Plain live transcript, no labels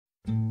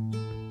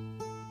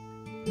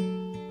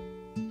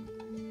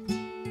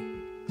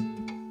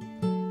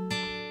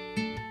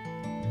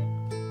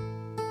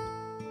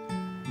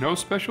No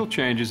special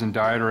changes in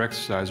diet or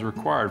exercise are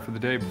required for the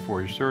day before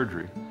your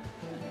surgery.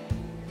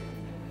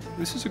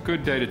 This is a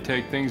good day to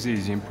take things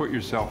easy and put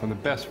yourself in the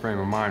best frame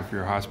of mind for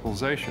your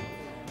hospitalization.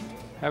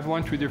 Have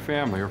lunch with your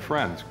family or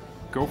friends.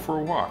 Go for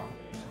a walk.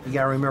 You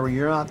gotta remember,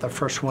 you're not the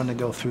first one to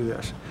go through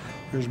this.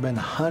 There's been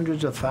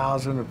hundreds of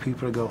thousands of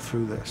people to go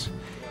through this.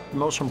 The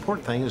most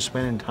important thing is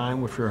spending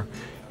time with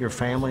your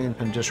family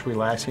and just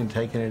relaxing,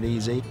 taking it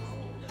easy.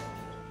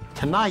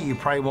 Tonight, you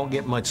probably won't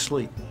get much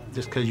sleep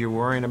just because you're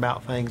worrying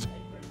about things.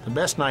 The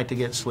best night to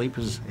get sleep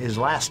is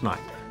last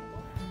night.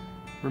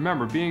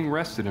 Remember, being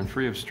rested and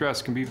free of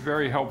stress can be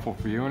very helpful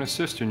for you and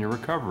assist in your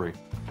recovery.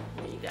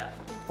 There you go.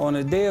 On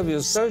the day of your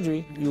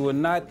surgery, you will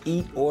not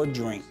eat or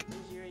drink.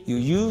 You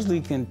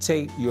usually can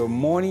take your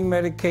morning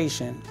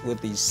medication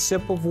with a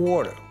sip of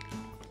water,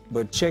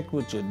 but check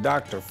with your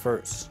doctor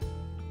first.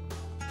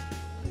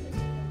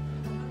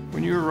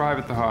 When you arrive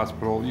at the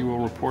hospital, you will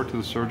report to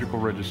the surgical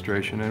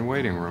registration and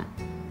waiting room.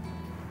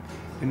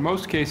 In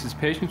most cases,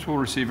 patients will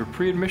receive a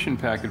pre-admission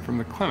packet from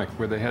the clinic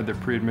where they had their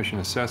pre-admission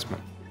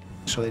assessment.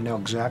 So they know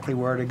exactly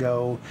where to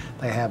go,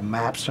 they have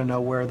maps to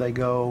know where they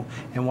go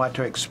and what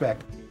to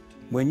expect.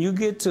 When you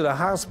get to the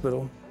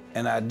hospital,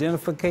 an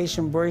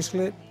identification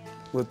bracelet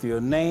with your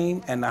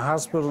name and the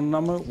hospital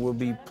number will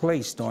be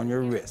placed on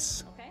your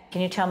wrist. Can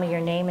you tell me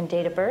your name and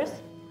date of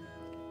birth?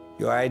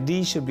 Your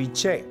ID should be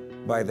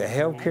checked by the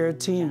healthcare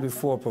team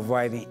before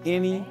providing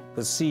any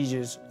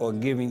procedures or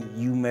giving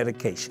you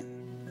medication.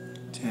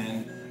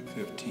 10,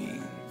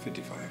 15,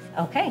 55.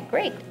 Okay,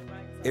 great.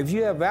 If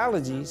you have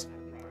allergies,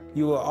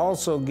 you will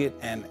also get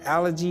an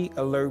allergy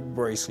alert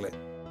bracelet.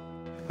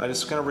 I'm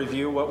just going to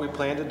review what we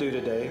plan to do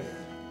today.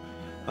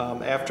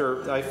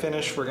 After I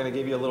finish, we're going to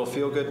give you a little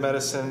feel-good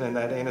medicine, and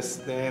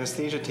the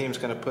anesthesia team's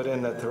going to put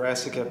in the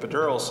thoracic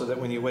epidural so that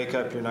when you wake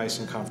up, you're nice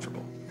and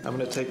comfortable. I'm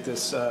going to take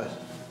this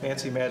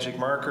fancy magic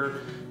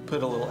marker,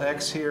 put a little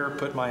X here,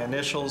 put my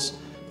initials.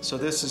 So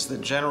this is the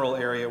general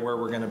area where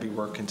we're going to be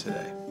working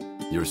today.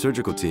 Your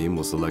surgical team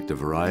will select a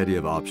variety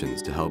of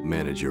options to help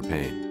manage your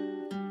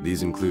pain.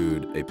 These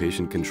include a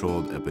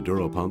patient-controlled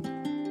epidural pump,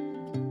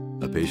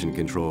 a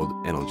patient-controlled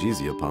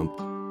analgesia pump,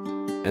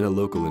 and a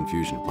local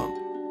infusion pump.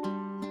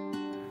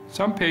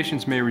 Some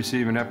patients may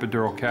receive an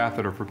epidural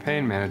catheter for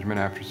pain management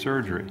after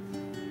surgery.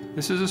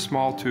 This is a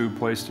small tube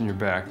placed in your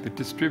back that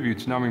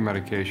distributes numbing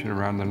medication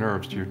around the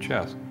nerves to your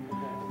chest.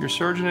 Your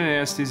surgeon and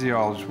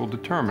anesthesiologist will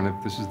determine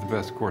if this is the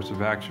best course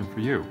of action for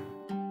you.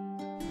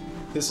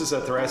 This is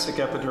a thoracic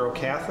epidural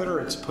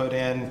catheter. It's put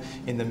in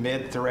the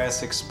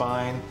mid-thoracic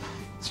spine.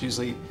 It's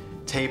usually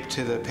taped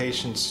to the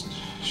patient's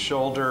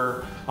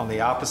shoulder on the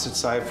opposite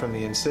side from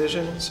the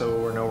incision, so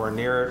we're nowhere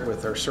near it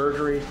with our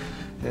surgery.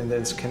 And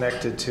then it's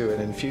connected to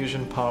an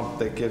infusion pump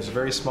that gives a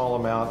very small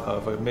amount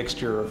of a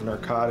mixture of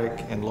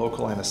narcotic and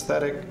local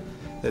anesthetic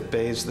that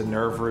bathes the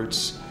nerve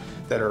roots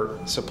that are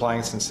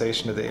supplying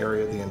sensation to the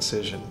area of the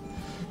incision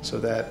so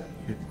that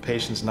your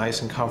patient's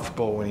nice and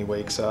comfortable when he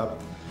wakes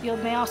up. You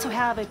may also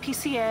have a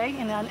PCA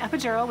and an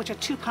epidural, which are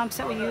two pumps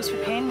that we use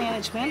for pain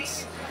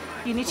management.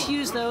 You need to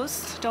use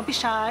those. Don't be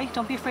shy.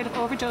 Don't be afraid of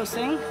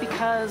overdosing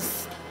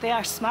because they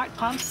are smart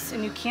pumps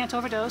and you can't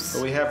overdose.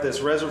 So we have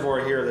this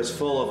reservoir here that's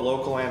full of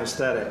local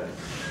anesthetic,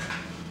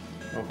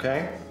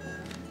 okay?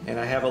 And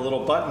I have a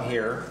little button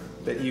here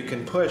that you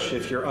can push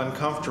if you're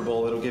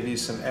uncomfortable. It'll give you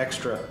some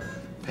extra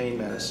pain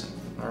medicine,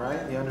 all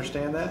right? You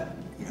understand that?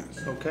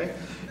 Yes. Okay.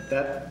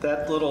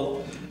 That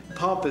little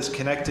pump is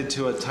connected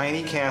to a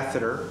tiny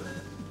catheter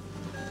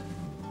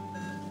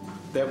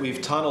that we've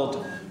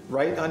tunneled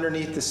right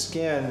underneath the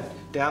skin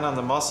down on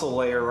the muscle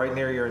layer right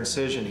near your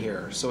incision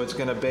here. So it's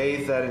going to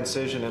bathe that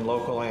incision in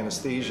local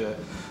anesthesia.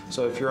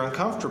 So if you're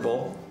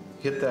uncomfortable,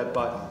 hit that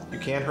button. You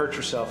can't hurt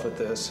yourself with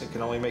this. It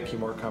can only make you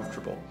more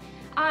comfortable.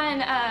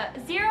 On a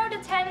 0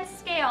 to 10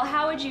 scale,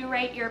 how would you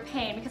rate your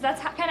pain? Because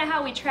that's kind of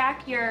how we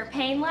track your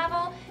pain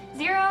level.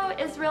 0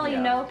 is really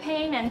no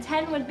pain, and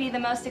 10 would be the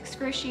most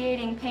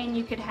excruciating pain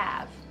you could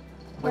have.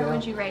 Where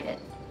would you rate it?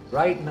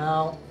 Right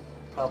now,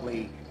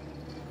 probably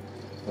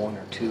 1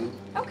 or 2.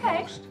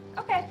 Okay. Most.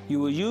 Okay. You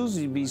will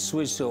usually be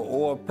switched to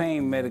oral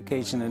pain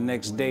medication the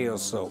next day or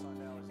so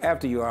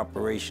after your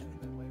operation.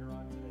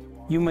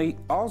 You may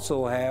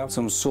also have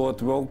some sore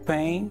throat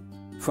pain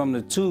from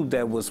the tube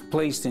that was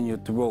placed in your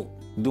throat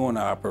during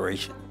the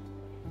operation.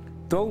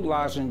 Throat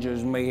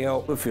lozenges may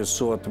help with your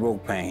sore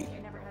throat pain.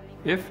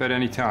 If at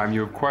any time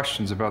you have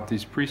questions about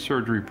these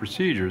pre-surgery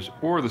procedures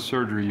or the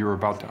surgery you are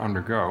about to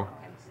undergo,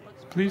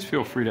 please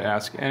feel free to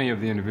ask any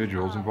of the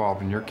individuals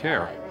involved in your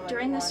care.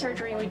 During the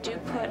surgery, we do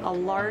put a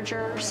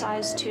larger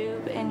size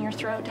tube in your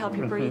throat to help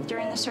you breathe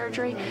during the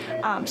surgery.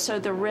 So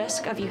the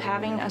risk of you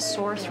having a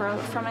sore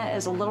throat from it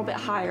is a little bit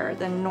higher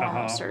than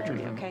normal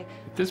surgery, okay?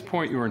 At this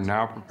point, you are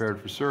now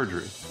prepared for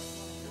surgery.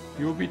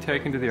 You will be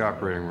taken to the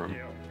operating room.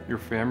 Your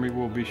family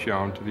will be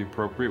shown to the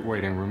appropriate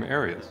waiting room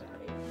areas.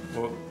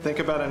 Well, think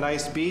about a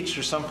nice beach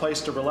or someplace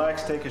to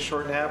relax, take a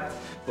short nap.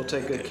 We'll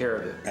take good care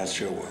of it. I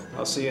sure will.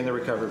 I'll see you in the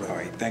recovery room. All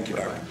right, thank you,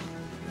 Doctor.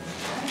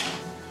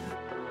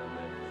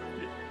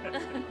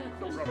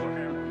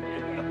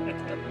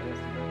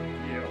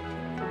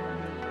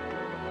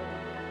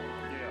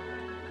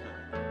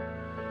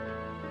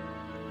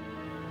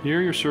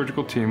 Here, your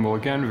surgical team will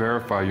again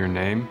verify your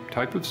name,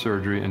 type of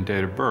surgery, and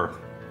date of birth.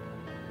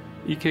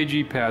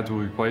 EKG pads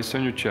will be placed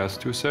on your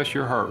chest to assess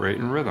your heart rate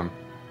and rhythm.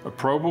 A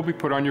probe will be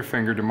put on your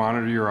finger to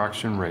monitor your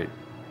oxygen rate.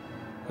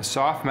 A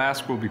soft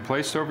mask will be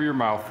placed over your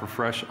mouth for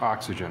fresh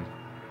oxygen.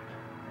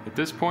 At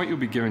this point, you'll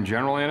be given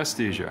general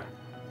anesthesia.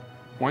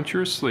 Once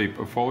you're asleep,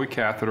 a Foley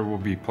catheter will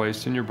be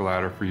placed in your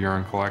bladder for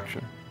urine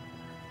collection.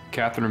 The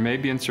catheter may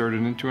be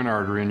inserted into an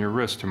artery in your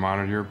wrist to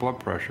monitor your blood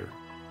pressure.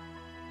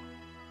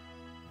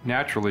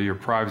 Naturally, your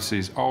privacy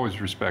is always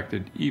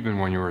respected, even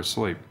when you are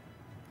asleep.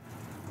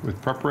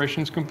 With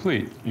preparations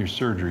complete, your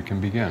surgery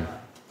can begin.